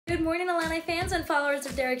Good morning, Illini fans and followers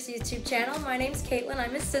of Derek's YouTube channel. My name's Caitlin,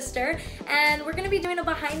 I'm his sister, and we're going to be doing a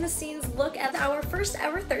behind-the-scenes look at our first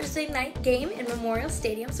ever Thursday night game in Memorial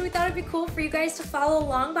Stadium. So we thought it'd be cool for you guys to follow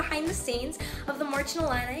along behind the scenes of the Marching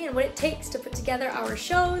Illini and what it takes to put together our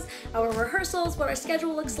shows, our rehearsals, what our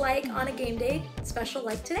schedule looks like on a game day special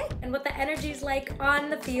like today, and what the energy's like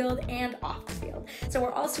on the field and off the field. So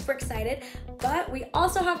we're all super excited, but we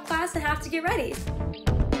also have class and have to get ready.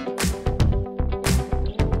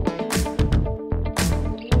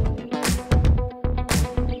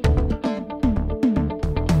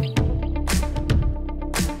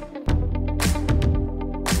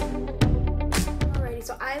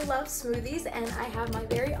 I love smoothies, and I have my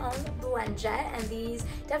very own blend jet, and these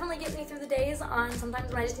definitely get me through the days on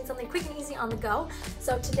sometimes when I just need something quick and easy on the go.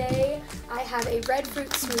 So today I have a red fruit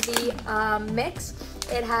smoothie mix.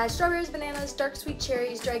 It has strawberries, bananas, dark sweet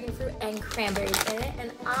cherries, dragon fruit, and cranberries in it,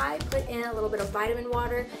 and I put in a little bit of vitamin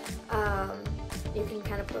water. You can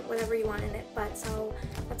kind of put whatever you want in it, but so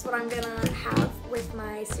that's what I'm gonna have with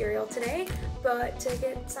my cereal today, but to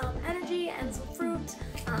get some energy and some fruit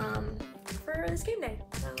for this game day.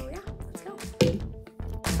 So yeah, let's go.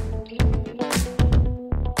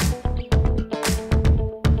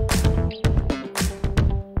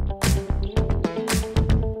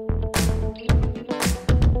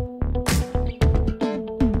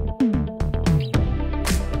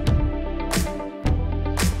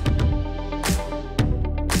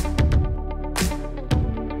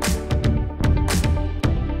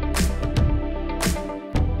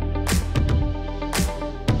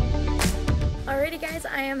 Guys,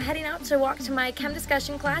 I am heading out to walk to my chem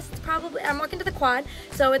discussion class. I'm walking to the quad,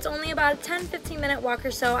 so it's only about a 10-15 minute walk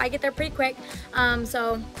or so. I get there pretty quick.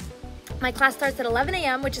 So my class starts at 11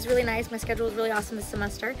 a.m., which is really nice. My schedule is really awesome this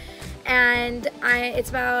semester. And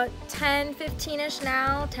it's about 10:15ish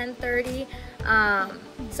now, 10:30.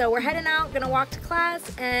 So we're heading out, gonna walk to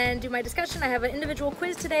class and do my discussion. I have an individual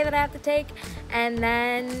quiz today that I have to take, and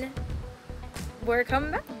then we're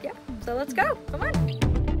coming back. Yeah, so let's go, come on.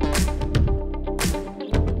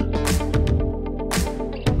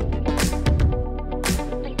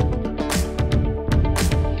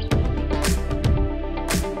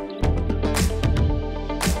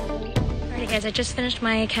 Guys, I just finished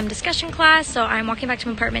my chem discussion class, so I'm walking back to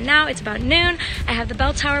my apartment now. It's about noon. I have the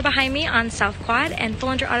bell tower behind me on South Quad and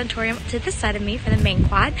Fullinger Auditorium to this side of me for the main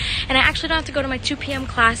quad. And I actually don't have to go to my 2 p.m.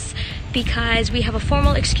 class because we have a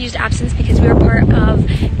formal excused absence because we are part of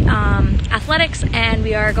athletics and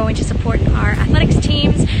we are going to support our athletics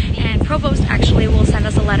teams. And Provost actually will send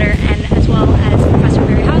us a letter, and as well as Professor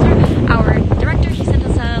Barry Hauser, our director, he sent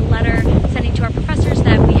us a letter sending to our professors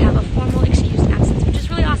that we have a formal excused absence, which is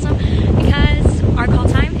really awesome because our call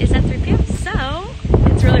time is at 3 p.m. So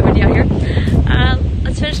it's really windy out here.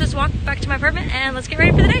 Let's finish this walk back to my apartment and let's get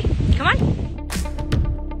ready for the day. Come on.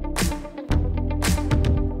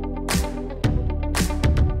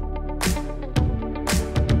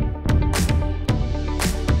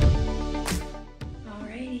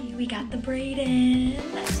 Alrighty, we got the braid in.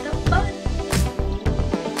 That's so fun.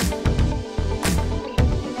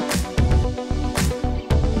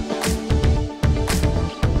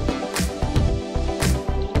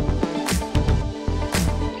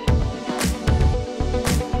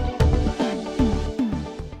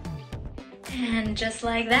 And just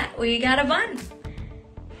like that, we got a bun.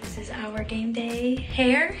 This is our game day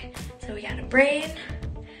hair. So we got a braid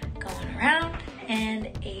going around and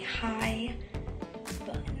a high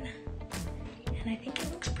bun. And I think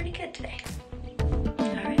it looks pretty good today.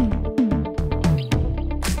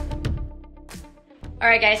 All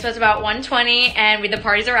right guys, so it's about 1:20 and the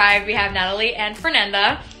party's arrived. We have Natalie and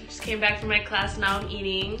Fernanda. Just came back from my class, now I'm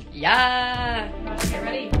eating. Yeah. Let's get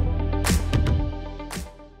ready.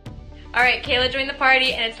 All right, Kayla joined the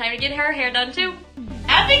party, and it's time to get her hair done too.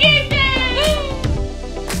 Happy game day!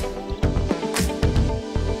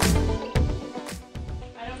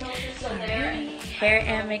 I don't know if it's still there. Hair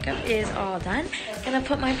and makeup is all done. Gonna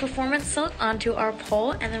put my performance silk onto our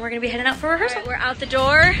pole, and then we're gonna be heading out for rehearsal. Right, we're out the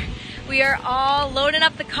door. We are all loading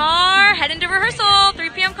up the car, heading to rehearsal. 3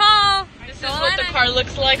 p.m. call. This is what the car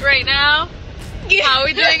looks like right now. How are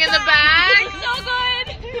we doing in the back? So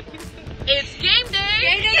good. It's game day!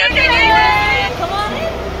 Game day, game day! Come on in!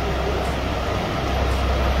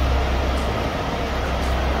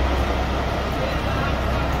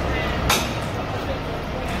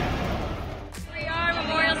 Here we are,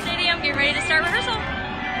 Memorial Stadium, getting ready to start rehearsal.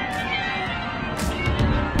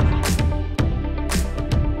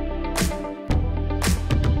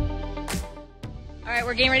 Alright,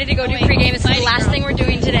 we're getting ready to go do pregame. This is the last thing we're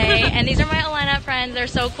doing today. And these are my Illini friends. They're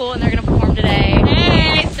so cool and they're going to perform today.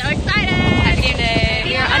 Hey! So excited! Happy game day.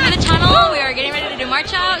 We are under the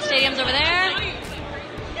over there.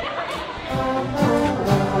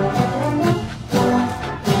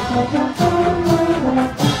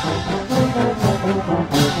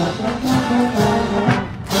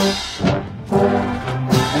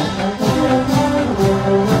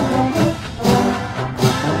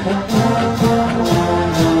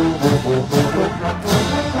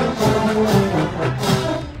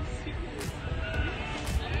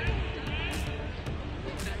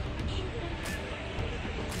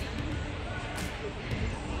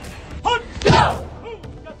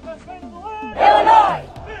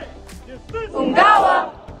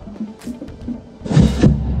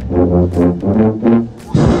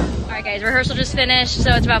 Alright guys, rehearsal just finished,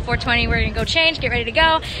 so it's about 4:20. We're gonna go change, get ready to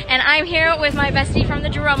go. And I'm here with my bestie from the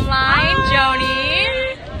drum line,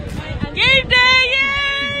 Joni. Game day,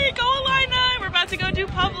 yay! Go Illini! We're about to go do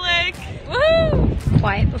public. Woohoo!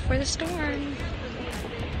 Quiet before the storm.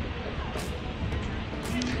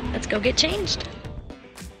 Let's go get changed.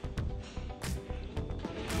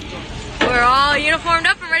 We're all uniformed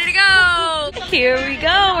up and ready to go. Here we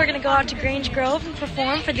go. We're gonna go out to Grange Grove and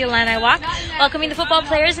perform for the Illini Walk, welcoming the football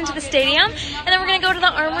players into the stadium. And then we're gonna go to the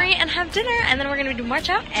Armory and have dinner. And then we're gonna do march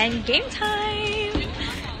out and game time.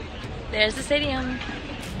 There's the stadium.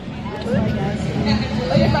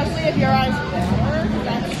 Especially if your eyes water,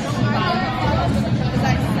 that's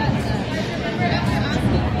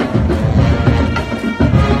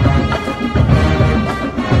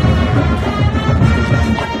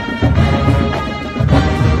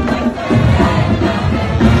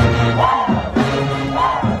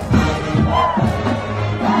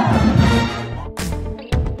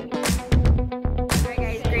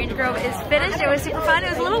finished. It was super fun. It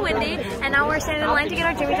was a little windy, and now we're standing in line to get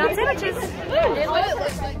our Jimmy John sandwiches. We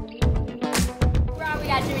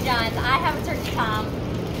got Jimmy John's. I have a turkey tom.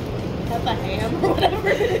 That's a ham or whatever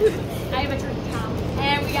it is. I have a turkey tom.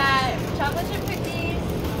 And we got chocolate chip cookies,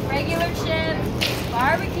 regular chips,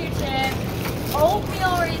 barbecue chips,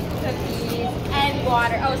 oatmeal raisin cookies, and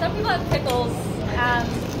water. Oh, some people have pickles.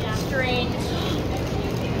 Strange.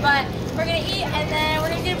 But we're gonna eat and then we're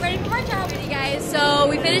gonna get ready for march out. You guys, so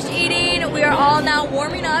we finished eating. We are all now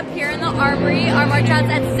warming up here in the Armory. Our march out's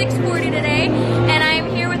at 6:40 today, and I am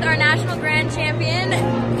here with our national grand champion,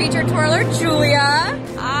 featured twirler Julia.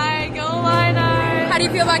 Hi, go Illini! How do you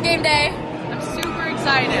feel about game day? I'm super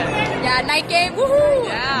excited. Yeah, night game. Woohoo!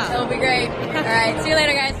 Yeah, it'll be great. All right, see you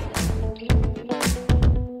later, guys.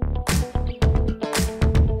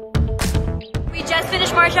 Just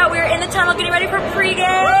finished march out. We were in the tunnel getting ready for pregame.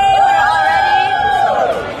 We're all ready.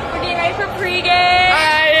 We're getting ready for pregame.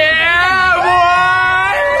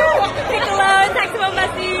 Piccolo, saxophone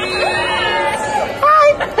besties. Hi.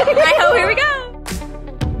 Hi-ho, here we go.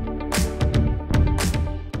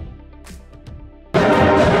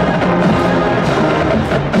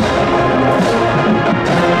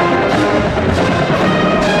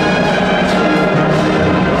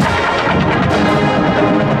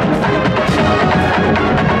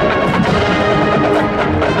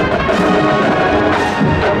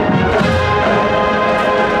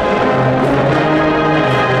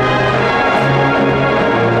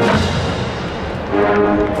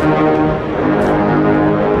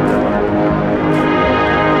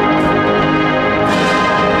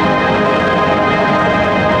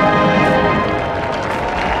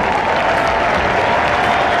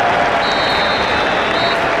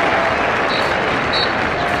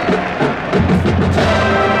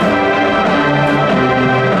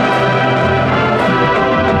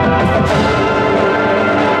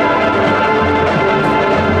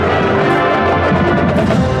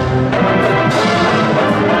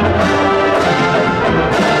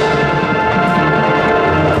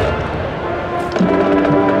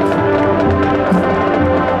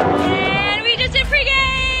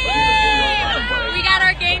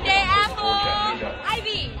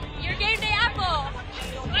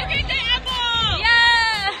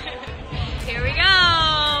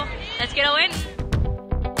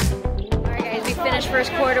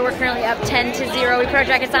 First quarter, we're currently up 10-0. We put our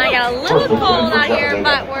jackets on. I got a little cold out here,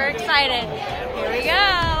 but we're excited. Here we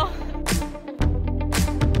go.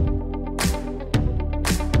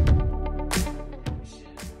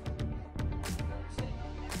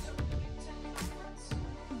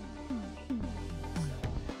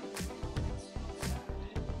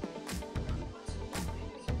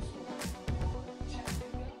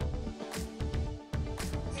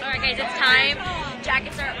 Alright guys, it's time.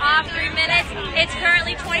 Jackets are off, 3 minutes. It's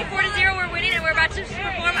currently 24-0, we're winning, and we're about to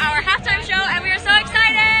perform our halftime show, and we are so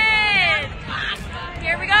excited!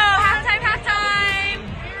 Here we go, halftime, halftime!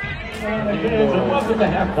 And welcome to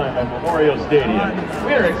halftime at Memorial Stadium.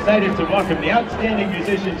 We are excited to welcome the outstanding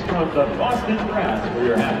musicians from the Boston Brass for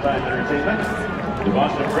your halftime entertainment. The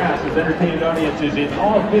Boston Brass has entertained audiences in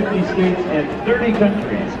all 50 states and 30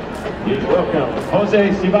 countries. Please welcome Jose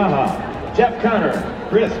Cibaja, Jeff Connor,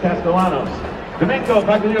 Chris Castellanos, Domingo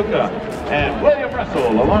Pagliuca, and William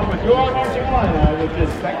Russell, along with your Marching Illini, with this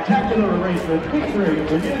spectacular arrangement featuring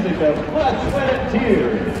the music of Blood, Sweat, and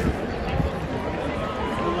Tears.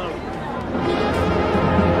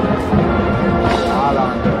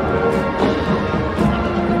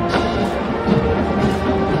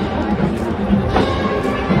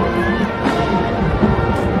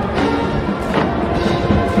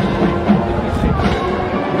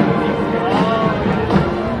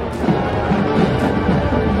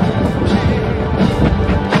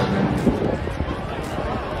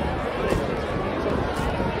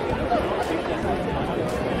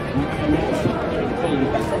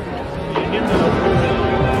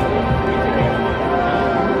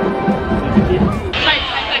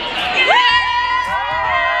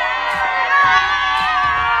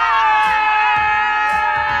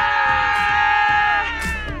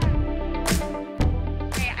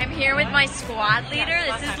 My squad leader.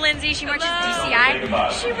 This is Lindsay. She marches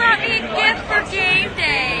DCI. She brought me a gift for game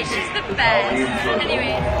day. She's the best.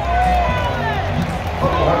 Anyway.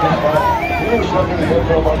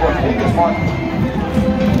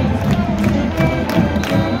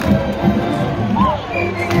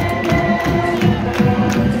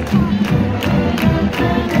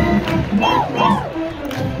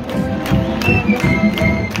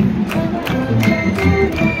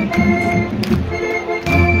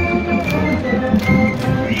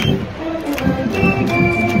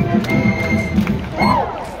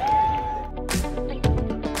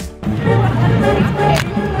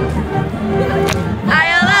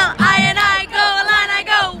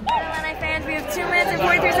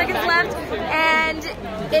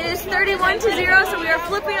 It is 31-0, so we are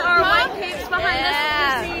flipping our white capes behind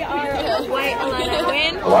us. You see our white Illini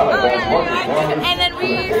win. And then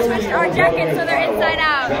we switched our jackets so they're inside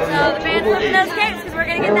out. So the band's flipping those capes because we're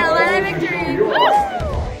going to get that Illini victory. Woo!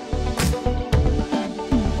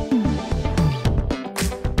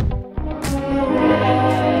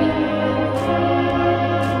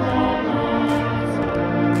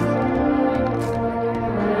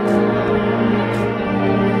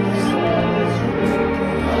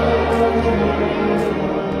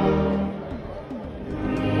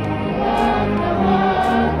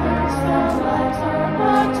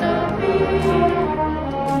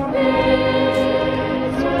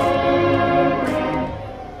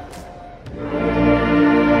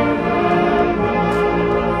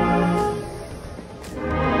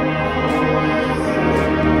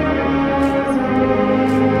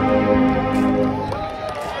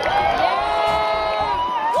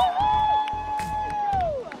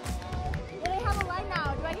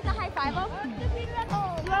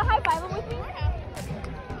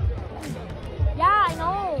 Yeah, I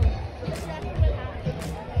know.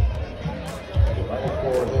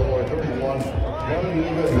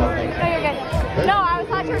 No, you're good. No, I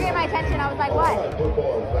thought you were getting my attention. I was like, what?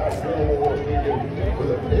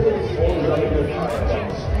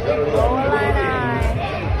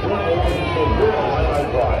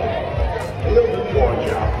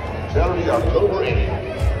 Saturday, October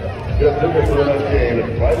 8th. Get tickets for that game at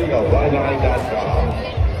fightingillini.com.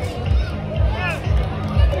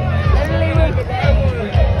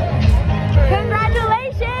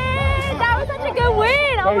 Congratulations! That was such a good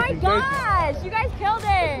win! Oh my gosh! You guys killed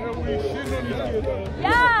it!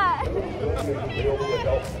 Yeah!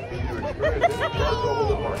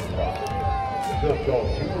 Just call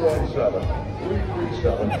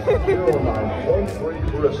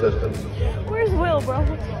 217-337-0913 for assistance. Where's Will, bro?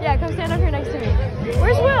 Yeah, come stand up here next to me.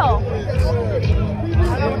 Where's Will?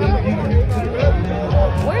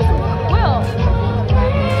 Where's Will?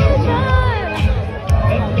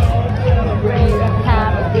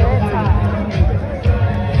 Have a good time.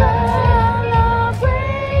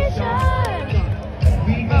 Celebration.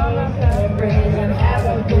 Celebration. Have a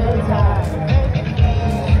good time.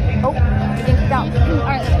 Oh, I think she's out. All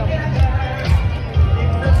right, let's go.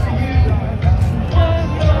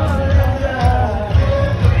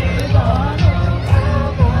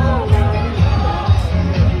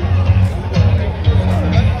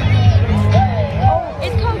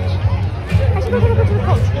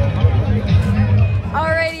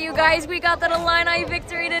 about that Illini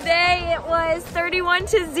victory today. It was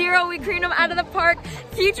 31-0. We creamed them out of the park.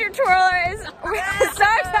 Future twirlers. We're so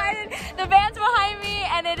excited. The band's behind me,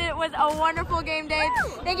 and it was a wonderful game day.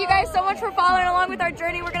 Thank you guys so much for following along with our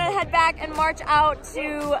journey. We're gonna head back and march out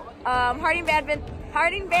to Harding Band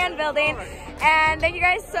Building. And thank you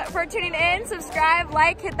guys for tuning in. Subscribe,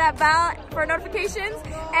 like, hit that bell for notifications,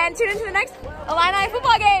 and tune into the next Illini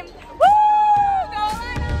football game. Woo! Go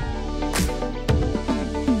Illini!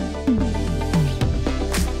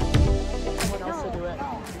 Someone else to do it.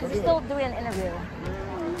 Because we're still doing an interview.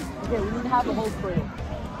 Okay, we need to have the whole crew.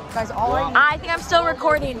 Guys, all I I think I'm still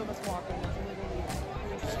recording.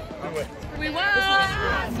 We won!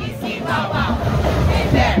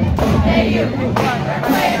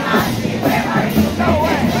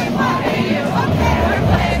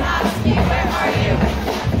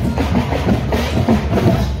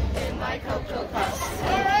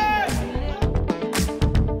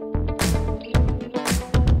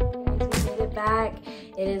 Back.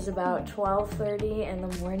 It is about 12:30 in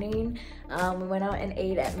the morning. We went out and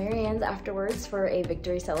ate at Marianne's afterwards for a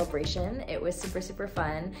victory celebration. It was super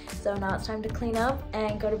fun. So now it's time to clean up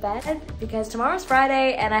and go to bed because tomorrow's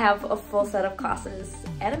Friday and I have a full set of classes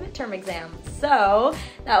and a midterm exam. So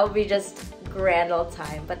that will be just grand old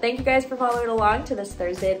time. But thank you guys for following along to this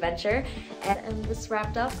Thursday adventure, and this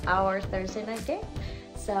wrapped up our Thursday night game.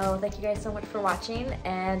 So thank you guys so much for watching,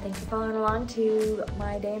 and thanks for following along to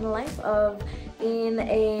my day in the life of being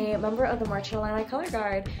a member of the Marching Illini Color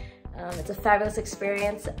Guard. It's a fabulous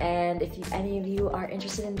experience, and if any of you are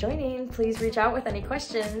interested in joining, please reach out with any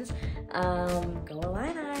questions. Go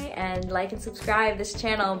Illini, and like and subscribe this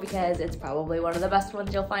channel because it's probably one of the best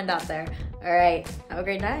ones you'll find out there. All right, have a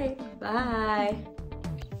great night. Bye.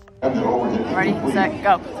 Ready, set,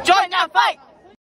 go. Join that fight!